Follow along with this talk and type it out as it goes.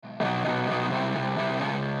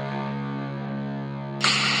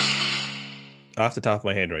off the top of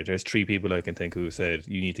my head, right, there's three people I can think who said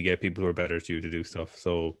you need to get people who are better to you to do stuff.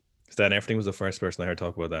 So Stan Everything was the first person I heard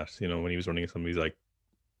talk about that. You know, when he was running some of these like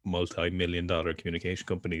multi-million-dollar communication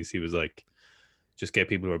companies, he was like, just get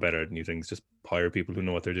people who are better at new things. Just hire people who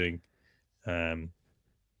know what they're doing.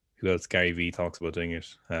 Who else? Gary Vee talks about doing it.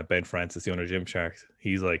 Ben Francis, the owner of Gymshark,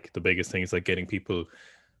 he's like, the biggest thing is like getting people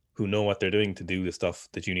who know what they're doing to do the stuff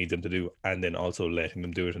that you need them to do, and then also letting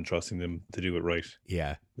them do it and trusting them to do it right.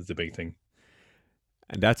 Yeah. Is the big thing.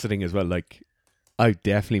 And that's the thing as well. Like, I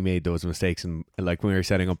definitely made those mistakes. And like when we were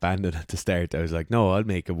setting up Bandit at the start, I was like, no, I'll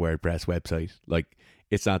make a WordPress website. Like,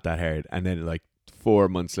 it's not that hard. And then like 4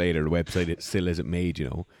 months later, the website it still isn't made, you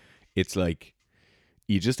know. It's like,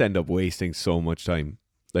 you just end up wasting so much time.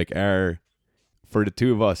 Like for the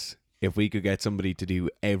two of us, if we could get somebody to do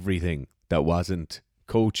everything that wasn't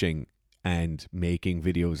coaching and making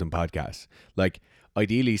videos and podcasts, like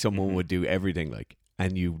ideally someone would do everything, like,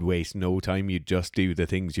 and you'd waste no time. You'd just do the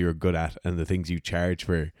things you're good at and the things you charge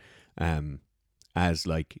for, as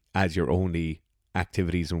your only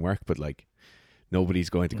activities and work. But like, nobody's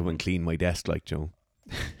going to come and clean my desk, like, Joe.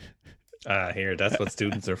 Here, that's what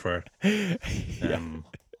students are for.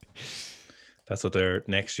 That's what they're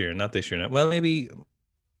next year, not this year. Well, maybe,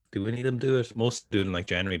 do we need them to do it? Most do it in like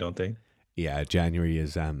January, don't they? Yeah, January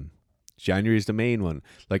is the main one.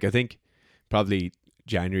 Like, I think probably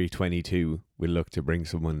January 22 we'll look to bring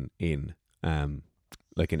someone in,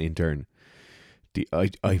 like an intern.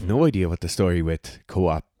 I have no idea what the story with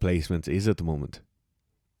co-op placements is at the moment.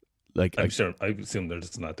 Like, I assume they're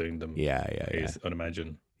just not doing them. Yeah. I'd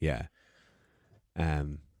imagine. Yeah.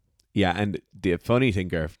 Yeah, and the funny thing,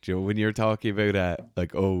 Garth, Joe, when you're talking about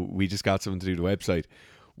like, oh, we just got someone to do the website,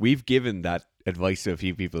 we've given that advice to a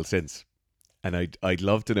few people since, and I'd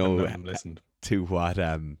love to know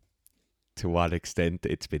to what extent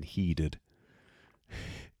it's been heeded.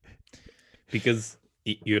 Because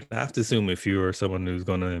you'd have to assume if you're someone who's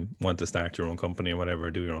going to want to start your own company or whatever,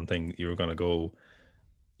 do your own thing, you're going to go.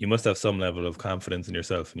 You must have some level of confidence in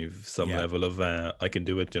yourself, and you've some level of I can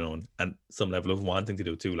do it, you know, and some level of wanting to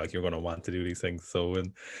do it too. Like, you're going to want to do these things. So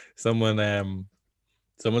when someone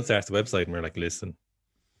starts a website and we're like, listen,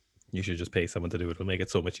 you should just pay someone to do it. It'll make it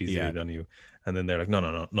so much easier on you. And then they're like,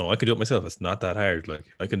 no, I could do it myself. It's not that hard. Like,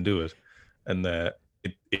 I can do it. And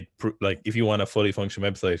like, if you want a fully function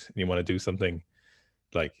website and you want to do something,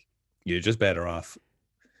 like, you're just better off.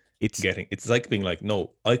 It's like being like, no,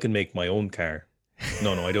 I can make my own car.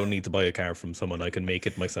 No, I don't need to buy a car from someone. I can make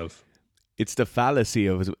it myself. It's the fallacy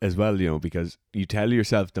of it as well, you know, because you tell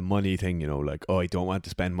yourself the money thing, you know, like, oh, I don't want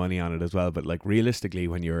to spend money on it as well. But like, realistically,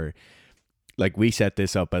 when you're like, we set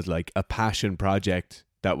this up as like a passion project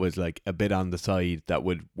that was like a bit on the side that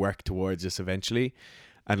would work towards this eventually.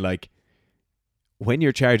 And like, when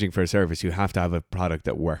you're charging for a service, you have to have a product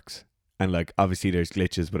that works. And like, obviously there's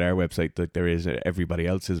glitches with our website like there is everybody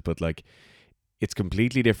else's, but like, it's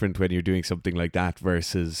completely different when you're doing something like that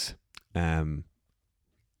versus,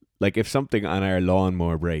 like, if something on our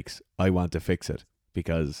lawnmower breaks, I want to fix it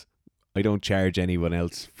because I don't charge anyone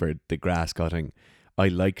else for the grass cutting. I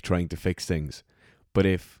like trying to fix things. But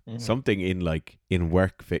if something in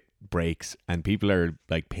work breaks and people are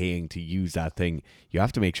like paying to use that thing, you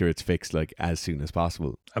have to make sure it's fixed like as soon as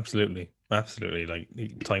possible. Absolutely.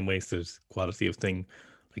 Like, time wasted, quality of thing.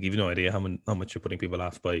 Like, you've no idea how much you're putting people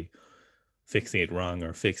off by fixing it wrong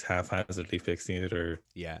or haphazardly fixing it. Or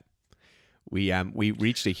we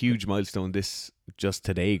reached a huge milestone this just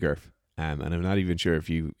today, Garth, and I'm not even sure if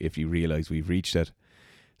you realize we've reached it.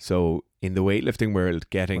 So in the weightlifting world,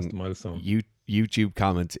 getting YouTube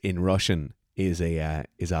comments in Russian is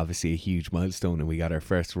obviously a huge milestone, and we got our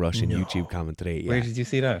first Russian YouTube comment today. Where did you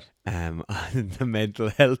see that? On the mental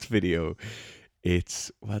health video.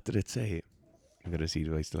 It's, what did it say? I'm gonna see,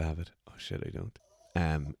 do I still have it? Oh shit, I don't.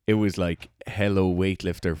 It was like, hello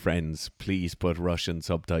weightlifter friends, please put Russian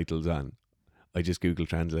subtitles on. I just Google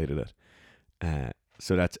translated it.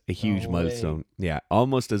 So that's a huge milestone. Yeah,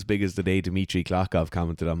 almost as big as the day Dmitry Klokov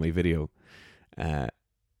commented on my video.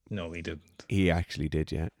 No, he didn't. He actually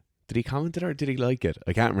did, yeah. Did he comment it or did he like it?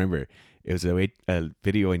 I can't remember. It was a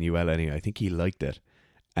video in UL anyway. I think he liked it.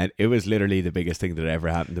 And it was literally the biggest thing that ever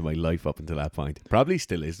happened in my life up until that point. Probably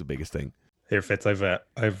still is the biggest thing. Here, Fitz,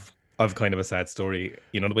 I've kind of a sad story.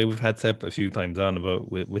 You know, the way we've had Seb a few times on about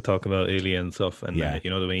we talk about Alien and stuff, and you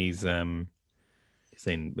know, the way he's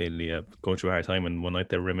saying really going through a hard time, and one night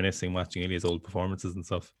they're reminiscing, watching Ilia's old performances and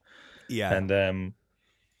stuff. Yeah. And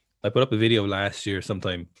I put up a video last year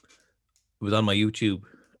sometime. It was on my YouTube,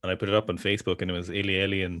 and I put it up on Facebook, and it was Ilya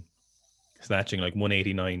Alien snatching like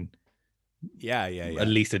 189. Yeah. At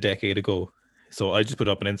least a decade ago. So I just put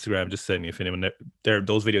up on Instagram, just saying if anyone there,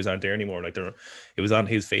 those videos aren't there anymore. Like it was on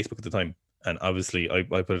his Facebook at the time, and obviously I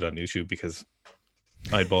put it on YouTube because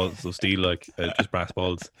I had balls of steel, like just brass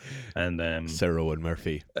balls, and Sir Owen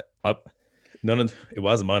Murphy. None of it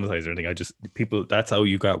wasn't monetized or anything. I just people. That's how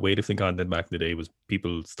you got weightlifting content back in the day. Was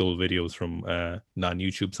people stole videos from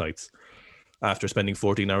non-YouTube sites after spending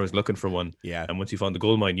 14 hours looking for one. Yeah. And once you found the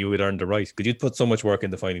gold mine, you had earned the right because you'd put so much work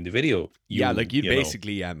into finding the video. Like you'd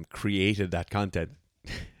basically created that content.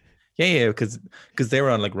 Yeah, because they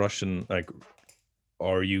were on like Russian, like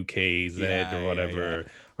RUKZ or whatever,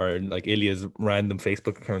 or like Ilya's random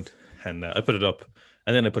Facebook account, and I put it up,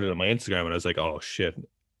 and then I put it on my Instagram, and I was like, oh shit.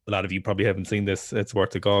 A lot of you probably haven't seen this. It's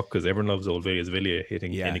worth a go because everyone loves old videos of Ilya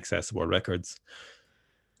hitting inaccessible records.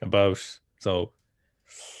 So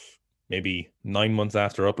maybe 9 months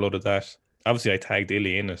after I uploaded that, obviously I tagged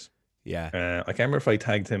Ilya in it. Yeah. I can't remember if I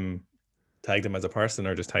tagged him as a person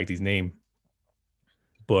or just tagged his name.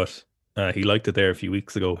 But he liked it there a few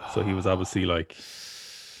weeks ago. So he was obviously like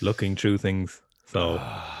looking through things. So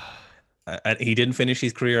and he didn't finish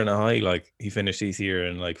his career on a high. Like he finished his year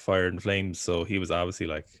in like fire and flames. So he was obviously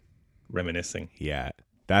like reminiscing. Yeah,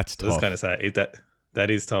 that's tough. It's kind of sad.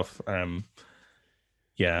 That is tough.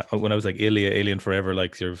 Yeah, when I was like Alien Forever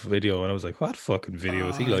likes your video, and I was like, what fucking video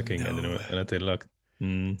is he liking? No. And I said, look,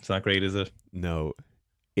 it's not great, is it? No,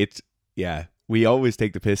 it's we always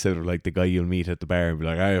take the piss out of like the guy you'll meet at the bar and be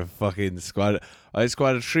like, I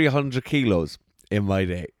squatted 300 kilos in my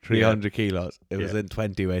day. 300 kilos. It was in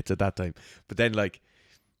 20 weights at that time. But then like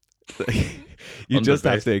you just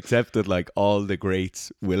have to accept that like all the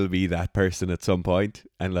greats will be that person at some point,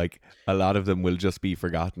 and like a lot of them will just be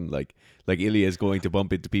forgotten. Like Ilya is going to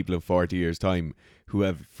bump into people in 40 years time who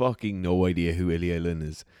have fucking no idea who Ilya Lin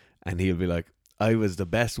is, and he'll be like, I was the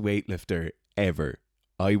best weightlifter ever.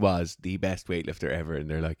 I was the best weightlifter ever. And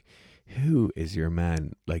they're like, who is your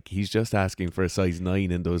man? Like, he's just asking for a size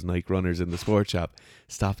 9 in those Nike runners in the sports shop.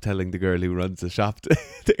 Stop telling the girl who runs the shop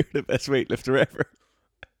they're the best weightlifter ever.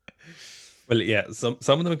 Well, yeah, some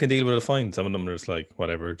of them can deal with it fine. Some of them are just like,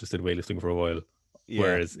 whatever, just did weightlifting for a while. Yeah.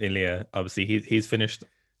 Whereas Ilya, obviously, he's finished.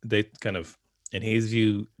 They kind of, in his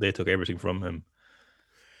view, they took everything from him.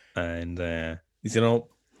 And,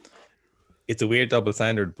 it's a weird double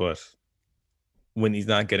standard, but when he's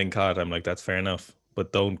not getting caught, I'm like, that's fair enough.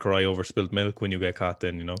 But don't cry over spilled milk when you get caught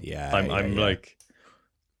then, I'm like,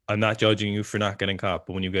 I'm not judging you for not getting caught,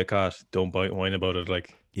 but when you get caught, don't whine about it.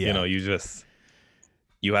 Like, you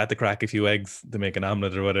had to crack a few eggs to make an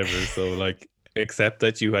omelet or whatever. So like, accept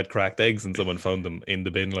that you had cracked eggs and someone found them in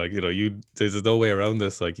the bin. Like, there's no way around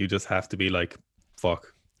this. Like, you just have to be like,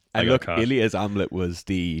 fuck. And look, Ilya's omelet was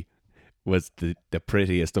the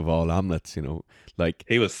prettiest of all omelets, like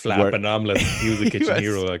he was flapping omelets. He was a kitchen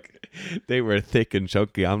hero. Like, they were thick and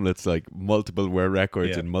chunky omelets, like multiple world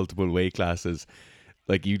records in multiple weight classes.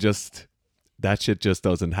 Like, that shit just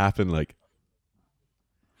doesn't happen. Like,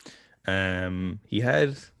 he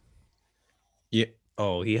had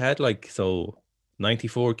like, so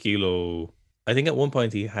 94 kilo. I think at one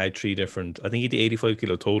point he had three different, I think he did 85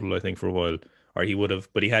 kilo total, I think, for a while, or he would have,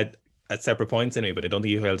 but he had at separate points anyway, but I don't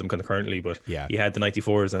think he held them concurrently. But he had the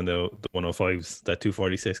 94s and the 105s. That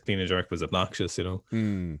 246 clean and jerk was obnoxious,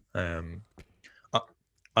 On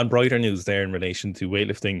brighter news there in relation to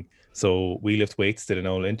weightlifting, so We Lift Weights did an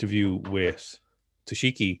old interview with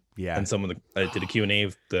Toshiki, and some of the did a Q&A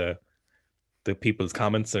of the people's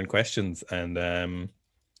comments and questions, and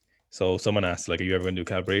so someone asked, like, are you ever going to do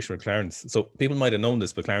collaboration with Clarence? So people might have known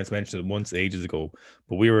this, but Clarence mentioned it once ages ago.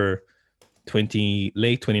 But we were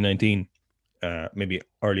late 2019, maybe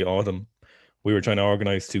early autumn, we were trying to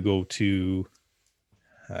organize to go to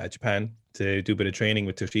Japan to do a bit of training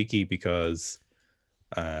with Toshiki, because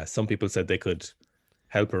some people said they could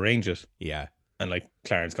help arrange it. Yeah. And like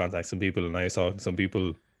Clarence contacted some people, and I saw some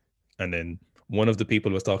people, and then one of the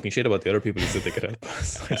people was talking shit about the other people who said they could help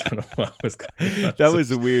us. I don't know what was going on. That was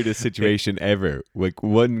the weirdest situation ever. Like,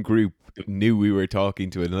 one group knew we were talking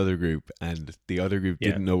to another group, and the other group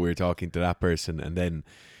didn't know we were talking to that person, and then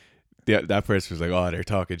that person was like, oh, they're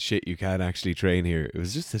talking shit, you can't actually train here. It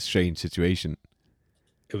was just a strange situation.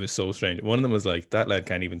 It was so strange. One of them was like, that lad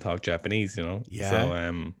can't even talk Japanese, Yeah. So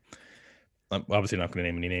I'm obviously not going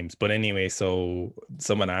to name any names, but anyway, so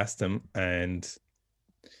someone asked him, and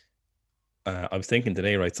I was thinking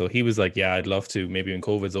today, right? So he was like, yeah, I'd love to, maybe when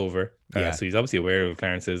COVID's over. So he's obviously aware of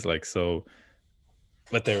Clarence's, like, so.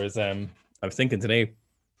 But there was, I was thinking today,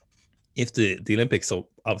 if the Olympics, so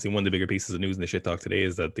obviously one of the bigger pieces of news in the shit talk today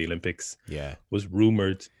is that the Olympics was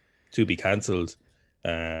rumored to be cancelled.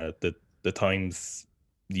 The Times,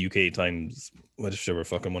 the UK Times, whichever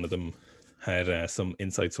fucking one of them, had some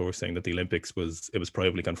inside source saying that the Olympics was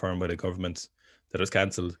privately confirmed by the government that it was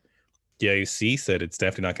cancelled. The IOC said it's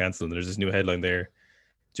definitely not cancelled. And there's this new headline there: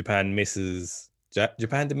 Japan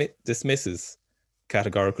dismisses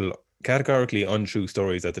categorically untrue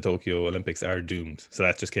stories that the Tokyo Olympics are doomed. So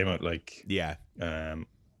that just came out like an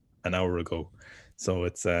hour ago. So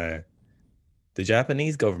it's the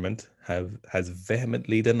Japanese government has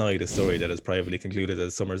vehemently denied a story that is privately concluded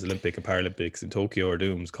that summer's Olympic and Paralympics in Tokyo are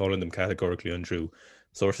doomed, calling them categorically untrue.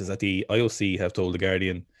 Sources at the IOC have told The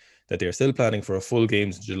Guardian that they are still planning for a full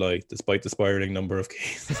Games in July, despite the spiraling number of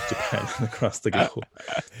cases in Japan and across the globe.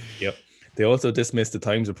 Yep. They also dismissed the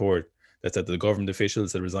Times report that said the government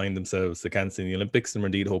officials had resigned themselves to cancelling the Olympics and were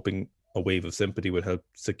indeed hoping a wave of sympathy would help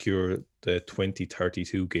secure the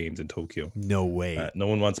 2032 Games in Tokyo. No way. No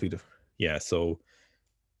one wants me to... Yeah, so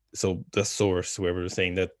the source, whoever was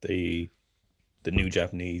saying that the new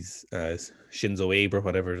Japanese Shinzo Abe or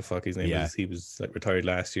whatever the fuck his name is, he was like retired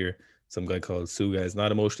last year. Some guy called Suga is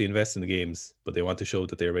not emotionally invested in the games, but they want to show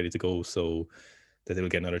that they're ready to go so that they will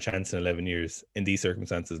get another chance in 11 years. In these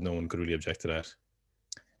circumstances, no one could really object to that.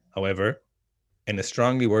 However, in a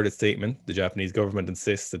strongly worded statement, the Japanese government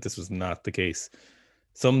insists that this was not the case.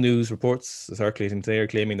 Some news reports circulating today are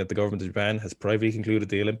claiming that the government of Japan has privately concluded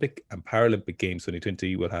the Olympic and Paralympic Games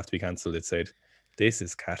 2020 will have to be cancelled. It said, this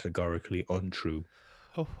is categorically untrue.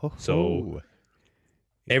 So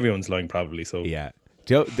everyone's lying probably. So yeah.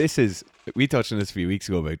 We touched on this a few weeks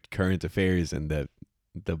ago about current affairs and the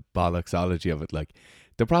bollocksology of it. Like,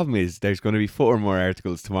 the problem is there's going to be 4 more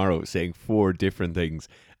articles tomorrow saying 4 different things,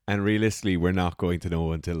 and realistically we're not going to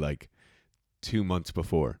know until like 2 months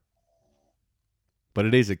before. But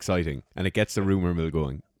it is exciting, and it gets the rumor mill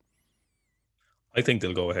going. I think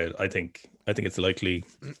they'll go ahead. I think it's likely.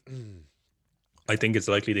 I think it's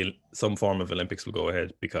likely some form of Olympics will go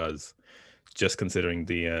ahead, because just considering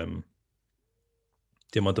the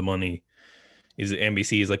amount of money, is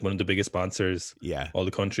NBC is like one of the biggest sponsors. Yeah, all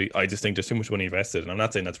the country. I just think there's too much money invested, and I'm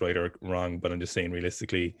not saying that's right or wrong, but I'm just saying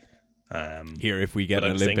realistically. Here, if we get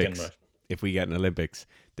an Olympics,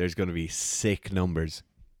 there's going to be sick numbers.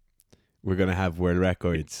 We're going to have world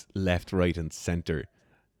records left, right, and center.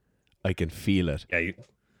 I can feel it.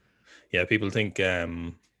 Yeah. People think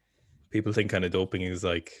kind of doping is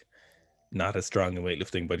like not as strong in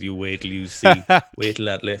weightlifting, but you wait till you see, wait till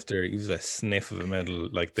that lifter use a sniff of a medal.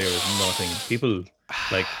 Like, there is nothing. People,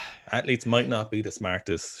 like, athletes might not be the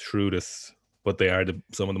smartest, shrewdest, but they are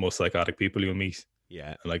some of the most psychotic people you'll meet.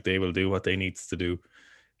 Yeah, and like, they will do what they need to do.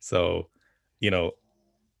 So,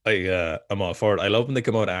 I'm all for it. I love when they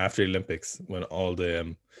come out after the Olympics, when all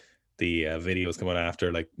the videos come out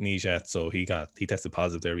after, like Nijat. So he tested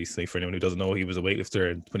positive there recently. For anyone who doesn't know, he was a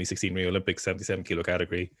weightlifter in 2016 Rio Olympics, 77 kilo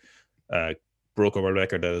category. Broke a world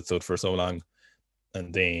record that it stood for so long,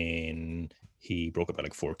 and then he broke it by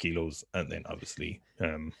like 4 kilos. And then obviously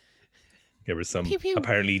there was some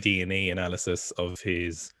apparently DNA analysis of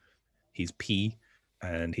his pee,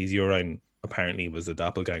 and his urine apparently was a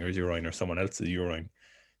doppelganger's urine or someone else's urine.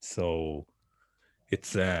 So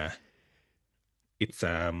it's like,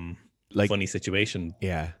 funny situation.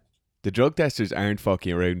 Yeah, the drug testers aren't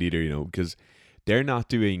fucking around either, because they're not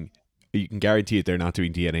doing. You can guarantee it. They're not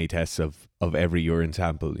doing DNA tests of every urine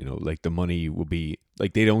sample. Like, the money will be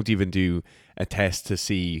like, they don't even do a test to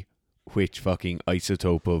see which fucking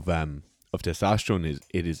isotope of testosterone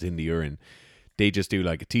is in the urine. They just do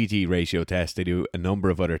like a TT ratio test. They do a number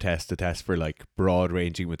of other tests to test for like broad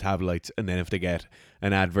ranging metabolites. And then if they get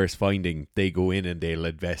an adverse finding, they go in and they'll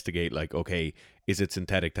investigate, like, okay, is it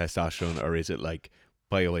synthetic testosterone, or is it like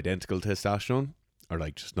bioidentical testosterone, or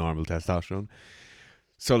like just normal testosterone?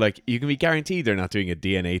 So like, you can be guaranteed they're not doing a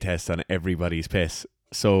DNA test on everybody's piss.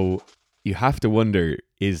 So you have to wonder,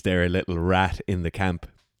 is there a little rat in the camp,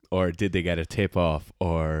 or did they get a tip off,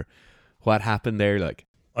 or what happened there? Like,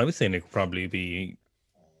 I was saying it could probably be.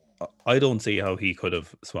 I don't see how he could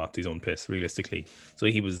have swapped his own piss realistically. So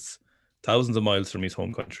he was thousands of miles from his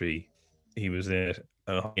home country. He was in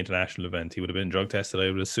an international event. He would have been drug tested, I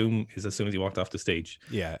would assume, as soon as he walked off the stage.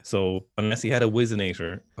 Yeah. So unless he had a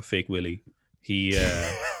Whizzinator, a fake willy, he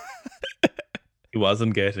he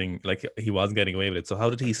wasn't getting away with it. So how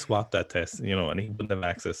did he swap that test? And he wouldn't have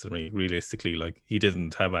access to me realistically. Like, he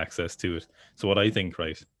didn't have access to it. So what I think,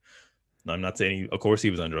 right? I'm not saying, of course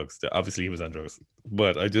he was on drugs. Obviously he was on drugs.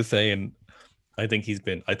 But I'm just saying, I think he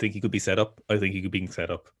could be set up. I think he could be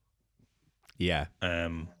set up. Yeah.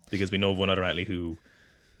 Because we know of one other athlete who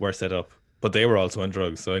were set up, but they were also on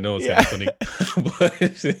drugs. So I know it's kind of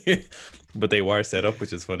funny. But they were set up,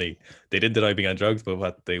 which is funny. They didn't deny being on drugs,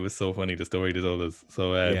 but they was so funny, the story they told us.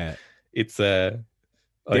 So it's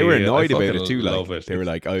They were I annoyed about fucking it too. Like love it. they were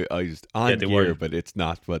like, I was Yeah, on they gear, were. but it's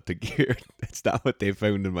not what the gear. It's not what they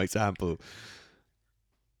found in my sample.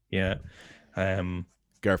 Yeah. Um,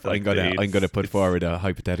 Garf, like I'm gonna put it's forward a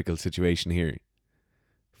hypothetical situation here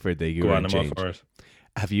for the go on, urine I'm all change. for it.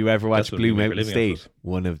 Have you ever That's watched what we Blue make our Mountain living off State? of.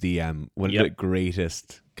 One of the Yep.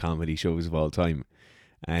 greatest comedy shows of all time,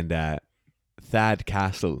 and Thad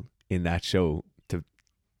Castle in that show to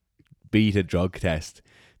beat a drug test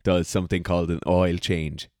does something called an oil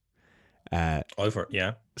change. All for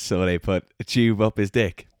yeah. So they put a tube up his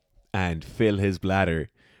dick and fill his bladder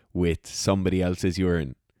with somebody else's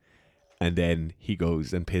urine, and then he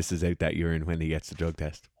goes and pisses out that urine when he gets the drug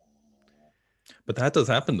test. But that does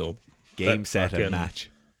happen though. Game, That set, and fucking- match.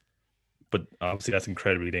 But obviously that's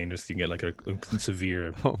incredibly dangerous. You can get like a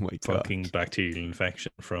severe Oh my god! fucking bacterial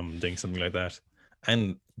infection from doing something like that.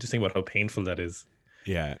 And just think about how painful that is.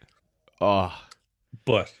 Yeah. Oh.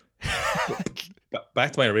 But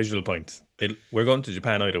back to my original point. We're going to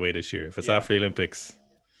Japan either way this year. If it's after the Olympics,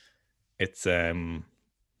 it's someone's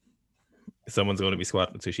going to be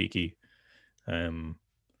squatting at Toshiki.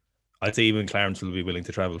 I'd say even Clarence will be willing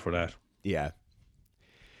to travel for that. Yeah.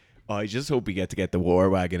 Oh, I just hope we get to get the war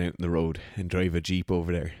wagon out in the road and drive a jeep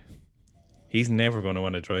over there. He's never going to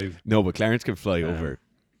want to drive. No, but Clarence can fly over.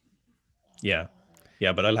 Yeah.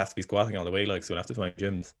 Yeah, but I'll have to be squatting all the way, like, so I'll have to find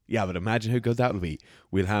gyms. Yeah, but imagine how good that'll be.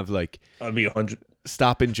 We'll have like I'll be 100.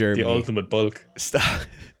 stop in Germany. The ultimate bulk.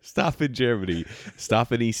 Stop in Germany.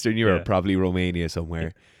 Stop in Eastern Europe, probably Romania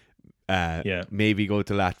somewhere. Yeah. Maybe go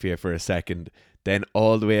to Latvia for a second, then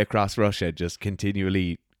all the way across Russia, just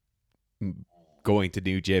continually going to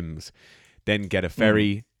new gyms, then get a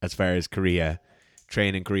ferry as far as Korea,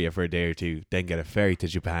 train in Korea for a day or two, then get a ferry to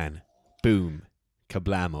Japan. Boom.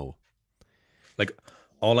 Kablamo. Like,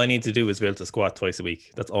 all I need to do is be able to squat twice a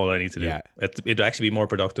week. That's all I need to do. Yeah. It'd actually be more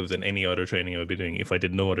productive than any other training I would be doing if I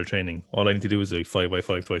did no other training. All I need to do is do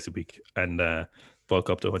 5x5 twice a week and bulk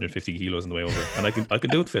up to 150 kilos on the way over. And I can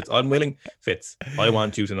do it, Fitz. I'm willing. Fitz, I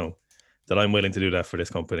want you to know that I'm willing to do that for this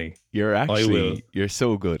company. You're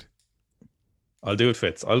so good. I'll do it,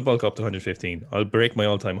 Fitz. I'll bulk up to 115. I'll break my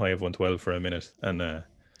all-time high of 112 for a minute. And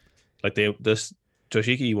this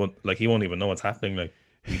Toshiki he won't even know what's happening. Like,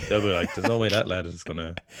 they'll be like, there's no way that lad is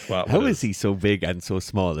gonna squat. How is he so big and so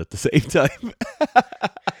small at the same time?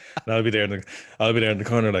 And I'll be there in the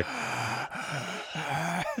corner like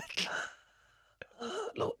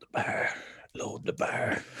load the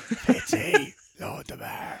bar. Fitzy, load the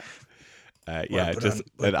bar. Yeah, just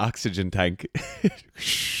an oxygen tank.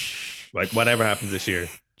 Like, whatever happens this year,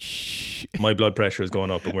 my blood pressure is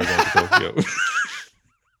going up and we're going to Tokyo.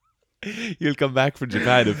 You'll come back from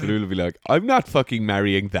Japan and Falul will be like, I'm not fucking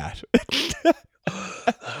marrying that.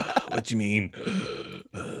 What do you mean?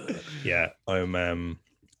 Yeah,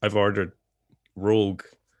 I've ordered Rogue.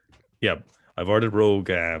 Yeah, I've ordered Rogue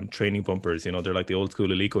training bumpers. You know, they're like the old school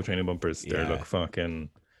Eleiko training bumpers. They're like fucking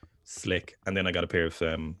slick. And then I got a pair of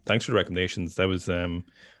thanks for the recommendations. That was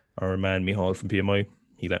our man Mihal from PMI.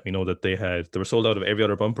 He let me know that they were sold out of every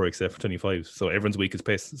other bumper except for 25. So everyone's week is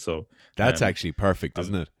piss. So that's actually perfect,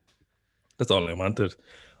 isn't it? That's all I wanted.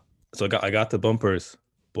 So I got the bumpers,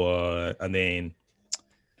 and then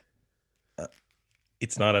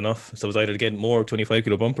it's not enough. So I was either getting more 25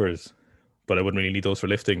 kilo bumpers, but I wouldn't really need those for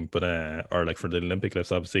lifting, or like for the Olympic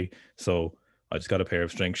lifts, obviously. So I just got a pair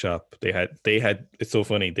of Strength Shop. They had. It's so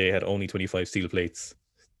funny. They had only 25 steel plates,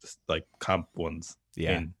 just like comp ones.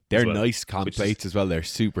 Yeah, they're nice comp plates as well. They're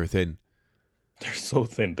super thin. They're so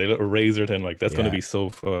thin. They're little razor thin. Like, that's going to be so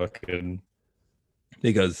fucking.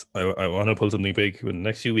 Because I want to pull something big in the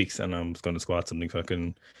next few weeks, and I'm just going to squat something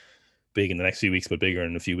fucking big in the next few weeks, but bigger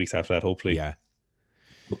in a few weeks after that, hopefully. Yeah.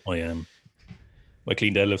 My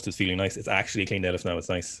clean deadlift is feeling nice. It's actually a clean deadlift now. It's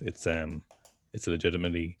nice. It's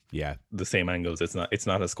legitimately the same angles. It's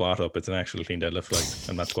not a squat up. It's an actual clean deadlift. Like,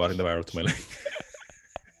 I'm not squatting the bar up to my leg.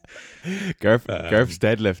 Garf's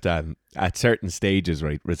deadlift at certain stages,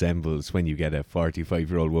 right, resembles when you get a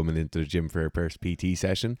 45-year-old woman into the gym for her first PT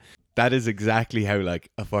session. That is exactly how, like,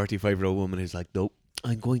 a 45-year-old woman is like, nope,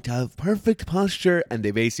 I'm going to have perfect posture, and they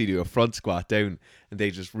basically do a front squat down, and they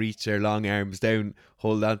just reach their long arms down,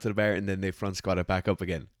 hold onto the bar, and then they front squat it back up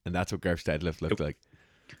again. And that's what Garf's deadlift looked like.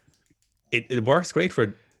 It works great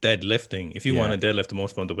for deadlifting. If you want to deadlift the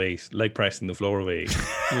most amount of weight, like pressing the floor away,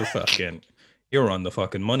 you're on the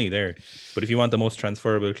fucking money there. But if you want the most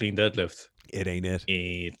transferable clean deadlift, it ain't it.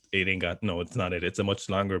 It ain't got. No, it's not it. It's a much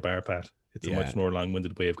longer bar pat. It's a much more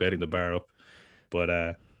long-winded way of getting the bar up. But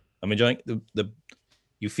I'm enjoying the.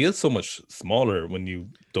 You feel so much smaller when you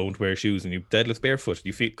don't wear shoes and you deadlift barefoot.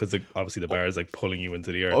 You feel, because obviously the bar is like pulling you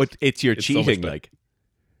into the earth. Oh, it's cheating, so like.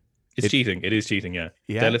 It's cheating. It is cheating, yeah.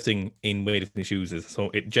 Yeah. Deadlifting in weightlifting shoes is so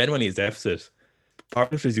it genuinely is deficit.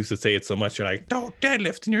 Powerlifters used to say it so much. You're like, don't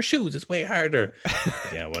deadlift in your shoes. It's way harder.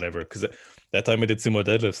 Yeah, whatever. Because that time I did sumo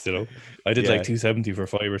deadlifts, I did like 270 for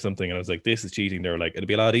 5 or something. And I was like, this is cheating. They were like, it'd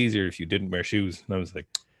be a lot easier if you didn't wear shoes. And I was like,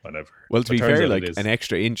 whatever. Well, to be fair, like an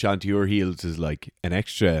extra inch onto your heels is like an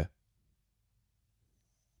extra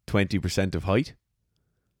 20% of height.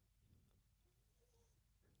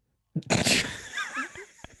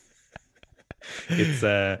 Is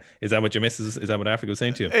that what your missus? Is that what Africa was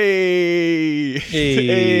saying to you?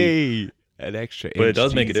 Hey. An extra inch. But it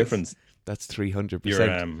does make a difference. That's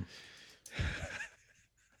 300%.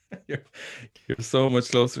 You're so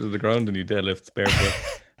much closer to the ground than you deadlift barefoot.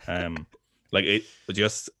 Like it, but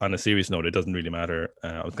just on a serious note, it doesn't really matter.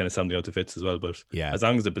 I was kind of sounding out the fits as well, but yeah, as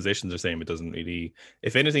long as the positions are same, it doesn't really.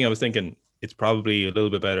 If anything, I was thinking it's probably a little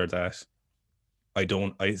bit better that I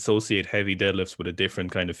associate heavy deadlifts with a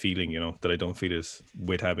different kind of feeling, that I don't feel is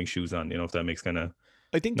with having shoes on, if that makes kind of.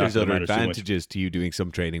 I think there's other advantages to you doing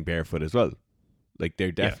some training barefoot as well. Like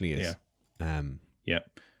there definitely is. Yeah.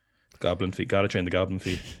 Goblin feet. Gotta train the goblin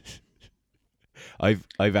feet.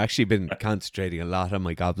 I've actually been concentrating a lot on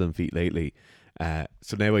my goblin feet lately.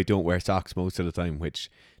 So now I don't wear socks most of the time,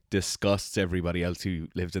 which disgusts everybody else who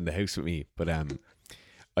lives in the house with me. But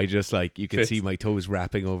I just you can see my toes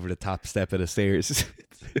wrapping over the top step of the stairs.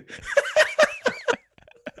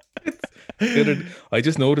 I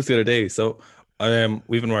just noticed the other day. So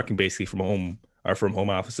we've been working basically from home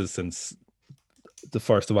offices since the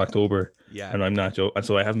 1st of October. Yeah. And I'm not joking. And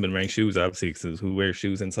so I haven't been wearing shoes, obviously, because who wears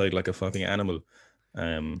shoes inside like a fucking animal?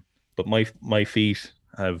 But my feet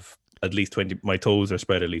have at least 20, my toes are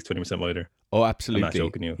spread at least 20% wider. Oh, absolutely. I'm not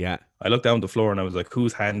joking you. Yeah. I looked down the floor and I was like,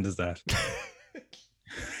 whose hand is that?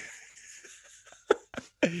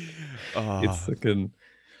 It's fucking,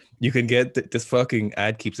 you can get this fucking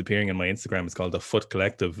ad keeps appearing on my Instagram. It's called the Foot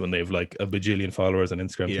Collective, and they have like a bajillion followers on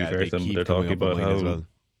Instagram. Yeah, to be fair, they're talking about how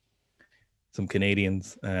some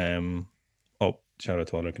Canadians, shout out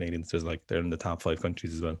to all our Canadians. There's they're in the top 5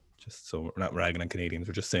 countries as well. Just so we're not ragging on Canadians,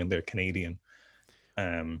 we're just saying they're Canadian.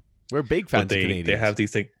 We're big fans of Canadians. They have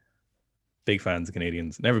these things. Big fans of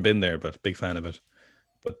Canadians. Never been there, but big fan of it.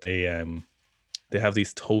 But they have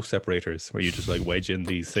these toe separators where you just wedge in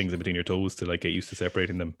these things in between your toes to get used to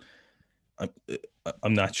separating them.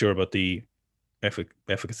 I'm not sure about the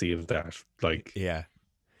efficacy of that. Yeah.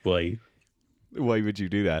 Why would you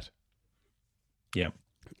do that? Yeah.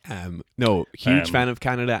 No, huge fan of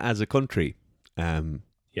Canada as a country.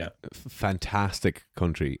 Yeah. Fantastic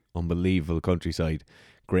country, unbelievable countryside,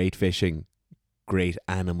 great fishing, great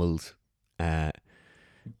animals. Yeah,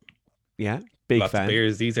 big Lots fan. Of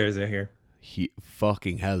bears these days are here.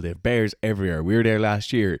 Fucking hell, there are bears everywhere. We were there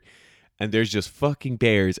last year, and there's just fucking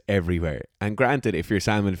bears everywhere. And granted, if you're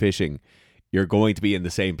salmon fishing, you're going to be in the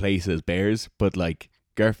same place as bears, but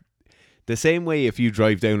the same way if you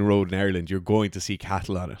drive down a road in Ireland, you're going to see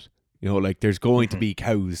cattle on it. There's going to be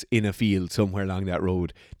cows in a field somewhere along that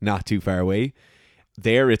road, not too far away.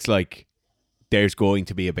 There, it's there's going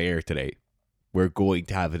to be a bear today. We're going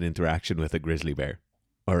to have an interaction with a grizzly bear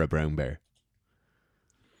or a brown bear.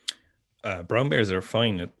 Brown bears are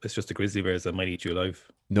fine. It's just the grizzly bears that might eat you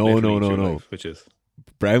alive. No. Life, which is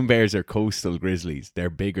brown bears are coastal grizzlies. They're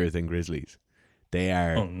bigger than grizzlies. They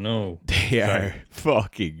are. Oh no! They are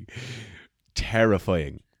fucking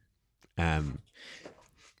terrifying.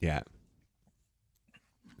 Yeah.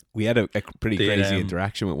 We had a pretty crazy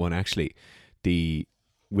interaction with one actually. We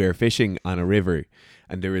were fishing on a river,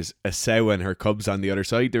 and there was a sow and her cubs on the other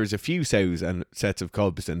side. There was a few sows and sets of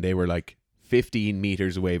cubs, and they were 15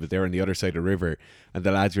 meters away, but they're on the other side of the river. And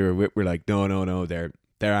the lads we were with were like, no, they're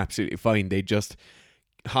absolutely fine. They just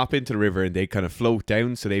hop into the river and they kind of float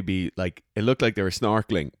down. So they'd be it looked like they were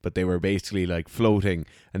snorkeling, but they were basically floating.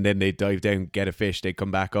 And then they'd dive down, get a fish. They'd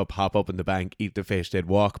come back up, hop up in the bank, eat the fish. They'd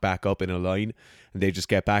walk back up in a line, and they'd just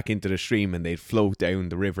get back into the stream and they'd float down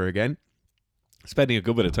the river again, spending a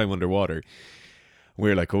good bit of time underwater.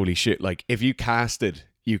 We're like, holy shit. If you casted,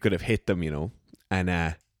 you could have hit them,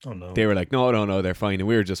 and oh no. They were like, no, they're fine. And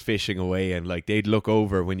we were just fishing away, and they'd look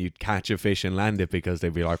over when you'd catch a fish and land it, because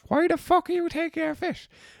they'd be like, why the fuck are you taking our fish?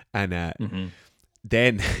 And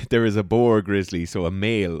then there was a boar grizzly, so a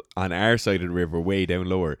male on our side of the river, way down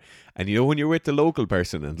lower. And when you're with the local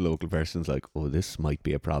person and the local person's like, oh, this might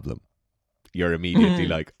be a problem, you're immediately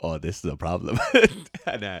like, oh, this is a problem.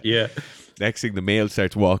 And yeah. Next thing, the male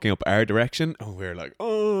starts walking up our direction, and we're like,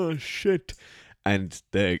 oh shit. And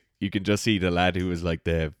you can just see the lad who was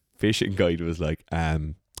the fishing guide was like,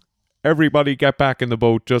 everybody get back in the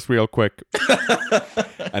boat just real quick.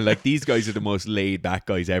 And these guys are the most laid back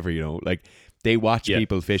guys ever, They watch Yeah.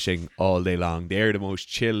 people fishing all day long. They're the most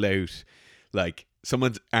chilled out. Like,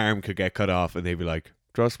 someone's arm could get cut off and they'd be like,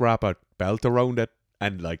 just wrap a belt around it,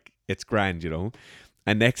 and like, it's grand, you know.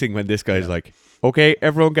 And next thing, when this guy's Yeah. like, okay,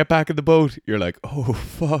 everyone get back in the boat, you're like, oh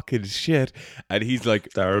fucking shit. And he's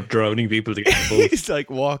like, They're drowning people to get in the boat. he's like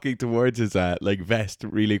walking towards his like vest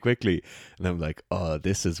really quickly, and I'm like, oh,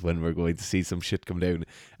 this is when we're going to see some shit come down.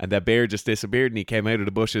 And that bear just disappeared, and he came out of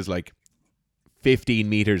the bushes like 15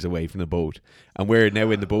 meters away from the boat, and we're now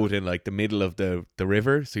in the boat in like the middle of the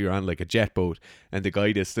river, so you're on like a jet boat, and the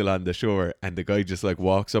guide is still on the shore, and the guy just like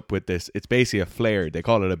walks up with this, it's basically a flare, they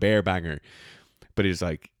call it a bear banger, but he's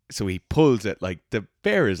like, so he pulls it, like the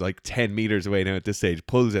bear is like 10 meters away now at this stage,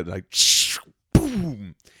 pulls it like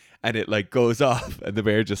boom, and it like goes off, and the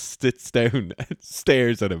bear just sits down and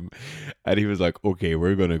stares at him, and he was like, okay,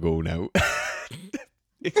 we're gonna go now.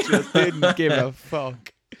 It just didn't give a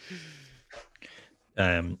fuck.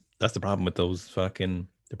 That's the problem with those fucking.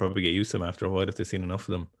 They probably get used to them after a while if they've seen enough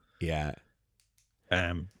of them. Yeah.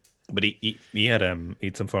 But he had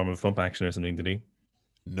some form of pump action or something, did he?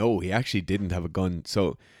 No, he actually didn't have a gun.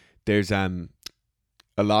 So there's a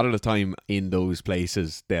lot of the time in those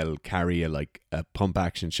places they'll carry a pump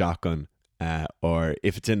action shotgun, or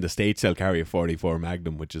if it's in the States they'll carry a 44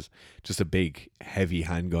 Magnum, which is just a big heavy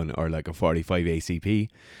handgun, or like a 45 ACP.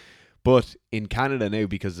 But in Canada now,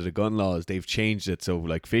 because of the gun laws, they've changed it so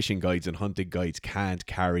like fishing guides and hunting guides can't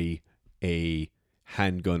carry a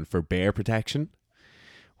handgun for bear protection,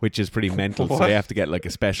 which is pretty mental. So they have to get like a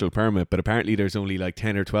special permit. But apparently there's only like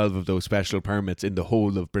 10 or 12 of those special permits in the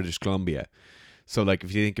whole of British Columbia. So like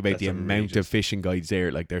if you think about the amount of fishing guides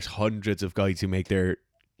there, like there's hundreds of guides who make their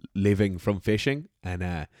living from fishing,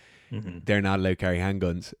 and they're not allowed to carry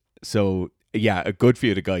handguns. So yeah, a good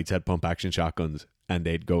few of the guides had pump action shotguns, and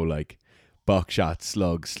they'd go like buckshot,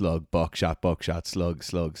 slug, slug, buckshot, buckshot, slug,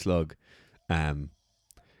 slug, slug. And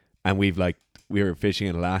we were fishing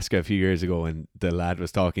in Alaska a few years ago, and the lad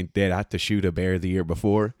was talking, they'd had to shoot a bear the year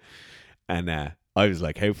before. And I was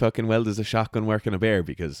like, how fucking well does a shotgun work on a bear?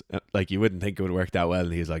 Because like you wouldn't think it would work that well.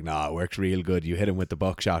 And he's like, nah, it works real good. You hit him with the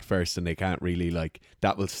buckshot first, and they can't really like,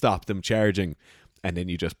 that will stop them charging. And then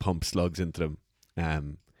you just pump slugs into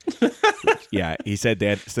them. Yeah, he said they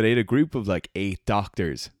had a group of like 8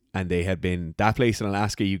 doctors, and they had been, that place in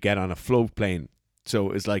Alaska you get on a float plane,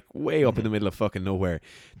 so it's like way up in the middle of fucking nowhere.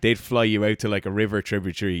 They'd fly you out to like a river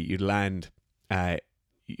tributary, you'd land,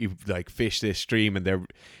 you like fish this stream, and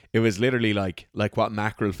it was literally like what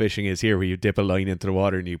mackerel fishing is here, where you dip a line into the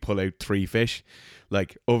water and you pull out 3 fish.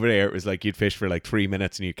 Like over there it was like you'd fish for like 3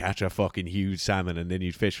 minutes and you catch a fucking huge salmon, and then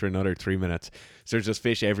you'd fish for another 3 minutes. So there's just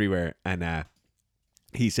fish everywhere. And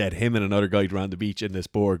he said him and another guy around the beach, and this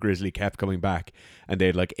boar grizzly kept coming back, and they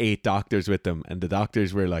had like 8 doctors with them, and the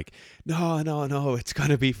doctors were like, no, it's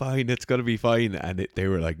gonna be fine, and they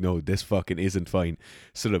were like, no, this fucking isn't fine.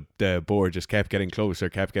 So the boar just kept getting closer,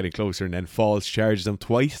 and then false charges them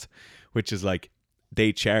twice, which is like,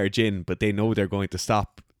 they charge in but they know they're going to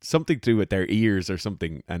stop, something to do with their ears or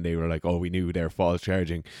something, and they were like, oh, we knew they're false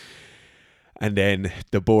charging. And then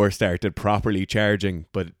the boar started properly charging,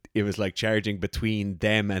 but it was like charging between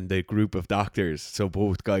them and the group of doctors. So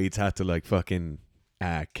both guides had to like fucking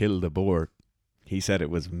kill the boar. He said it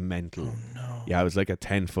was mental. Oh no. Yeah, it was like a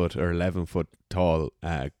 10-foot or 11-foot tall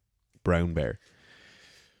brown bear.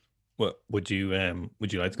 Well, would you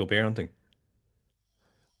like to go bear hunting?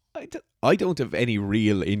 I don't have any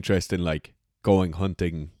real interest in like going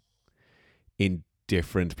hunting in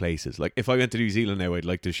different places. Like if I went to New Zealand now, I'd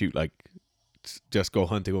like to shoot, like just go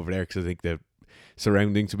hunting over there, because I think the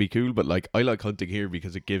surroundings would be cool. But like I like hunting here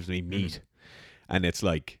because it gives me meat, and it's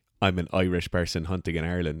like I'm an Irish person hunting in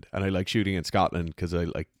Ireland, and I like shooting in Scotland because I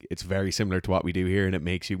like, it's very similar to what we do here, and it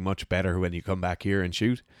makes you much better when you come back here and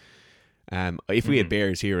shoot. If we had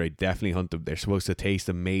bears here, I'd definitely hunt them. They're supposed to taste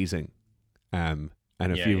amazing. And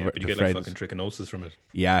a few but you get friends, like fucking trichinosis from it.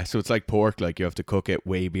 Yeah, so it's like pork. Like you have to cook it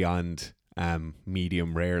way beyond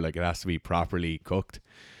medium rare. Like it has to be properly cooked.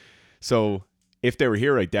 So if they were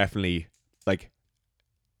here, I definitely, like,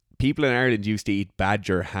 people in Ireland used to eat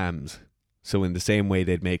badger hams. So in the same way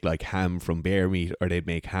they'd make like ham from bear meat, or they'd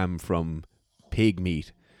make ham from pig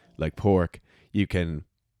meat, like pork, you can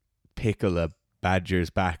pickle a badger's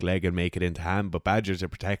back leg and make it into ham. But badgers are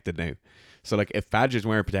protected now. So like if badgers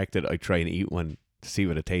weren't protected, I'd try and eat one to see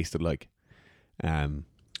what it tasted like.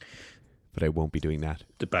 But I won't be doing that.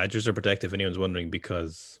 The badgers are protected, if anyone's wondering,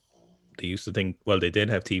 because they used to think, well, they did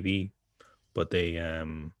have TB, but they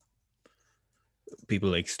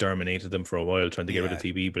people exterminated them for a while trying to get rid of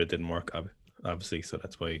TB, but it didn't work, obviously. So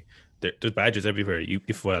that's why there's badgers everywhere.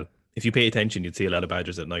 If you pay attention, you'd see a lot of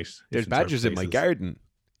badgers at night. There's badgers in my garden.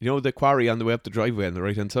 You know the quarry on the way up the driveway on the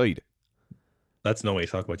right hand side? That's no way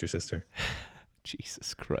to talk about your sister.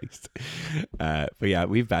 Jesus Christ. But yeah,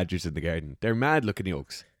 we've badgers in the garden. They're mad looking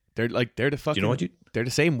yolks. They're the fucking. Do you know what They're the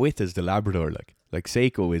same width as the Labrador. Like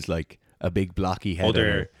Seiko is like a big blocky head.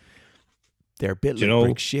 They're built do you like know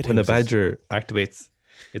brick shit when the houses. badger activates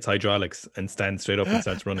its hydraulics and stands straight up and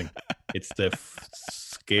starts running? It's the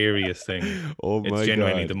scariest thing. Oh my god! It's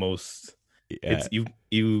genuinely the most. Yeah. It's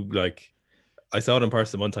you like. I saw it in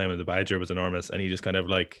person one time, and the badger was enormous, and he just kind of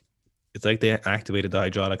like. It's like they activated the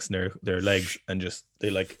hydraulics in their legs and just they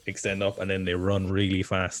like extend up and then they run really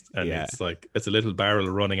fast and it's like it's a little barrel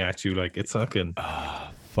running at you like it's fucking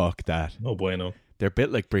fuck that. no bueno. They're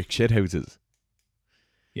built like brick shit houses.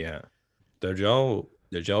 Yeah, their jaw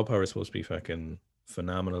power is supposed to be fucking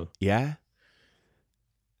phenomenal. Yeah,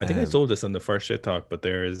 I think I told this on the first shit talk, but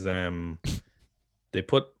there's they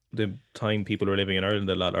put the time people were living in Ireland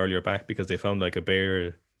a lot earlier back because they found like a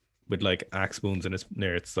bear with like axe wounds in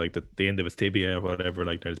it's like the end of its tibia or whatever,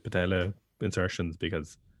 like there's patella insertions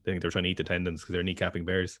because they think they're trying to eat the tendons because they're kneecapping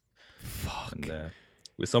bears. Fuck. And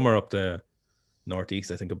we're somewhere up the northeast,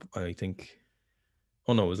 I think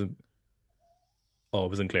oh no, it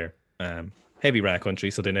was in Clare. Heavy rat country,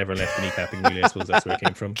 so they never left the kneecapping really. I suppose that's where it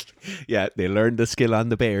came from. Yeah, they learned the skill on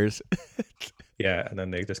the bears. Yeah, and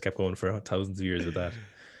then they just kept going for thousands of years with that.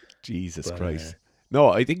 Jesus Christ. No,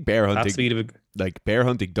 I think bear hunting, bear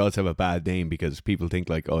hunting does have a bad name because people think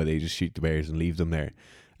like, oh, they just shoot the bears and leave them there.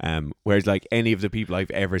 Whereas like any of the people I've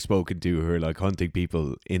ever spoken to who are like hunting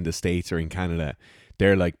people in the States or in Canada,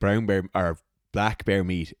 they're like brown bear or black bear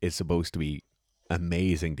meat is supposed to be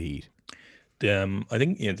amazing to eat. I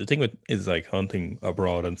think the thing with is like hunting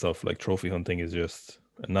abroad and stuff like trophy hunting is just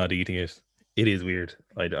not eating it. It is weird.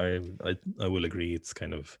 I will agree. It's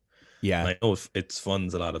kind of I know it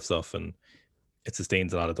funds a lot of stuff and it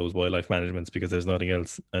sustains a lot of those wildlife managements because there's nothing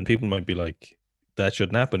else. And people might be like, that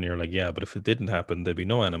shouldn't happen. You're like, yeah, but if it didn't happen, there'd be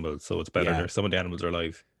no animals. So it's better. Yeah. Some of the animals are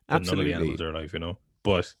alive, but none of the animals are alive,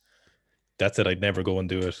 But that's it. I'd never go and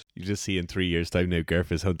do it. You just see in 3 years' time now,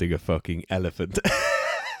 Garth is hunting a fucking elephant.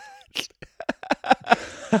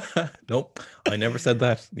 Nope. I never said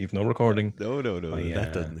that. You've no recording. No.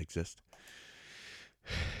 That doesn't exist.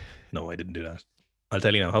 No, I didn't do that. I'll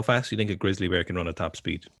tell you now. How fast do you think a grizzly bear can run at top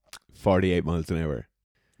speed? 48 miles an hour.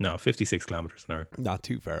 No, 56 kilometers an hour. Not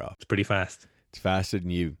too far off. It's pretty fast. It's faster than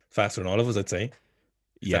you. Faster than all of us, I'd say.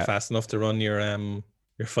 Is that fast enough to run your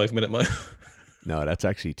 5-minute mile? No, that's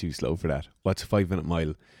actually too slow for that. What's a 5-minute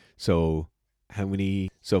mile? So how many?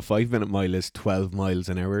 So 5-minute mile is 12 miles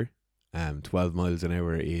an hour. 12 miles an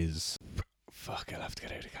hour is fuck. I'll have to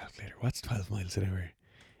get out a calculator. What's 12 miles an hour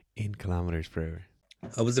in kilometers per hour?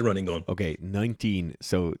 How was the running going? Okay, 19.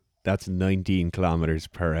 So that's 19 kilometers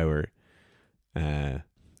per hour.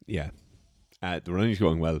 Yeah. The running's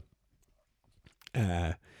going well.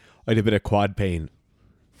 I had a bit of quad pain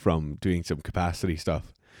from doing some capacity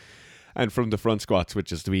stuff. And from the front squats,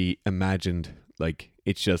 which is to be imagined, like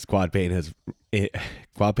it's just quad pain has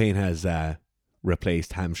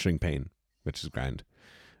replaced hamstring pain, which is grand.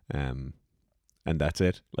 And that's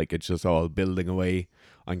it. Like it's just all building away.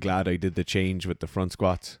 I'm glad I did the change with the front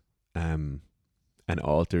squats, and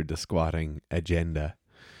altered the squatting agenda.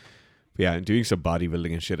 But yeah, I'm doing some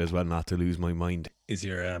bodybuilding and shit as well, not to lose my mind. Is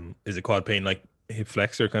your is it quad pain like hip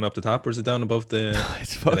flexor kind of up the top, or is it down above the?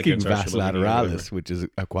 It's fucking vas lateralis, which is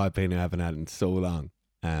a quad pain I haven't had in so long.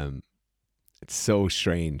 It's so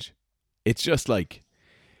strange. It's just like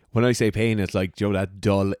when I say pain, it's like that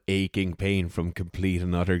dull aching pain from complete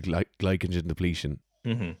and utter glycogen depletion.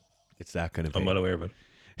 Mm-hmm. It's that kind of pain. I'm well aware of it.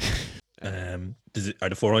 Are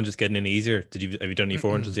the 400s getting any easier? Have you done any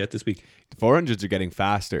 400s yet this week? The 400s are getting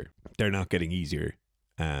faster. They're not getting easier.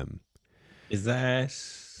 Is that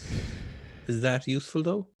useful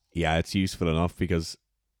though? Yeah, it's useful enough because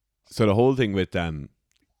the whole thing with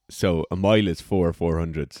so a mile is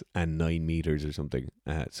 400s and 9 meters or something.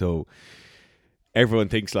 So everyone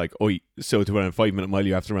thinks like, so to run a 5-minute mile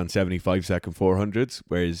you have to run 75-second 400s,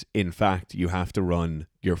 whereas in fact you have to run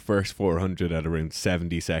your first 400 at around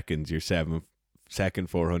 70 seconds, your second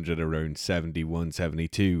 400 around 71,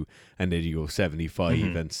 72, and then you go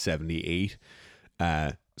 75 and 78.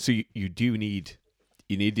 So you do need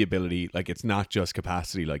the ability, like it's not just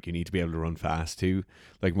capacity, like you need to be able to run fast too.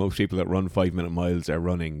 Like most people that run 5-minute miles are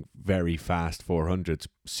running very fast 400s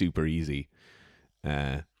super easy.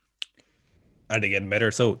 Are they getting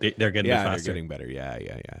better? So they're getting faster. They're getting better. Yeah.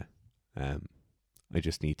 I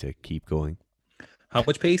just need to keep going. How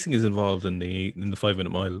much pacing is involved in the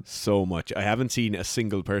 5-minute mile? So much. I haven't seen a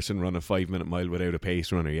single person run a 5-minute mile without a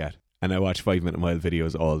pace runner yet. And I watch 5-minute mile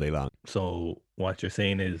videos all day long. So what you're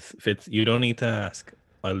saying is, Fitz, you don't need to ask.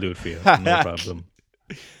 I'll do it for you. No problem.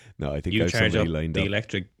 No, I think You I have charge somebody up lined the up.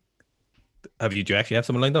 electric. Do you actually have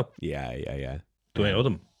someone lined up? Yeah. Do I know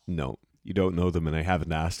them? No, you don't know them, and I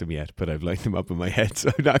haven't asked him yet, but I've lined them up in my head,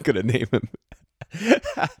 so I'm not going to name him.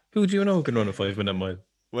 Who do you know who can run a 5-minute mile?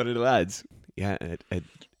 One of the lads. Yeah,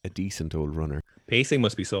 a decent old runner. Pacing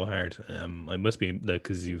must be so hard. I must be like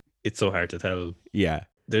because it's so hard to tell. Yeah.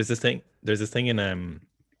 There's this thing in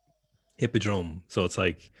Hippodrome. So it's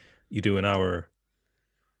like you do an hour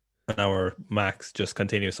max, just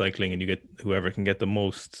continuous cycling, and you get whoever can get the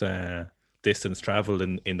most distance traveled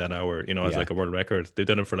in that hour. You know, as Yeah. like a world record. They've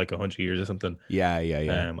done it for like 100 years or something. Yeah.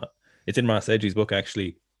 It's in Ross Edgy's book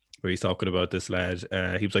actually, where he's talking about this lad.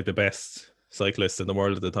 He was like the best cyclist in the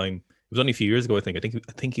world at the time. It was only a few years ago, I think. I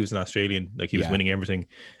think he was an Australian. Like he was winning everything,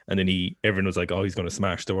 and then everyone was like, "Oh, he's going to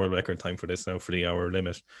smash the world record time for this now for the hour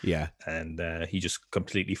limit." Yeah. And he just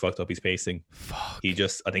completely fucked up his pacing. Fuck. He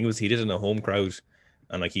did it in a home crowd,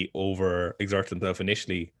 and like he over exerted himself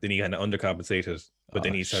initially. Then he kind of undercompensated, but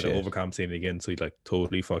then he started overcompensating again. So he like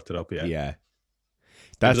totally fucked it up. Yeah.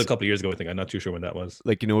 That was a couple of years ago, I think. I'm not too sure when that was.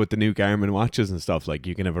 Like, you know, with the new Garmin watches and stuff, like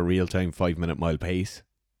you can have a real-time 5-minute mile pace.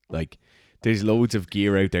 Like, there's loads of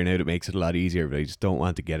gear out there now that makes it a lot easier, but I just don't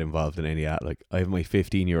want to get involved in any of that. Like, I have my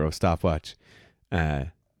 €15 stopwatch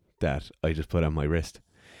that I just put on my wrist.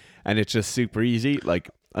 And it's just super easy. Like,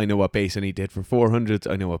 I know what pace I need to hit for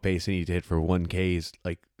 400s. I know what pace I need to hit for 1Ks.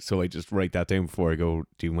 Like, so I just write that down before I go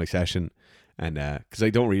do my session. And because I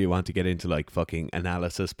don't really want to get into like fucking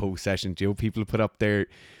analysis post-session. You know, people put up the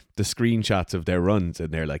screenshots of their runs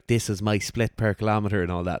and they're like, this is my split per kilometer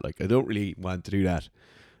and all that. Like, I don't really want to do that.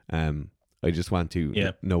 I just want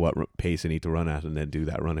to know what pace I need to run at and then do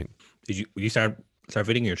that running. Will you start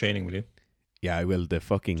videoing your training, will you? Yeah, I will. The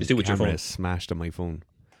fucking just do it with camera your phone. is smashed on my phone.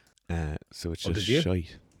 So it's just did you?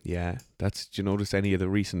 shite. Yeah. Do you notice any of the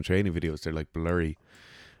recent training videos? They're like blurry.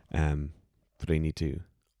 But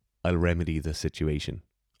I'll remedy the situation.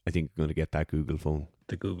 I think I'm going to get that Google phone.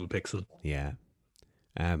 The Google Pixel. Yeah.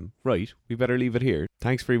 Right. We better leave it here.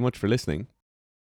 Thanks very much for listening.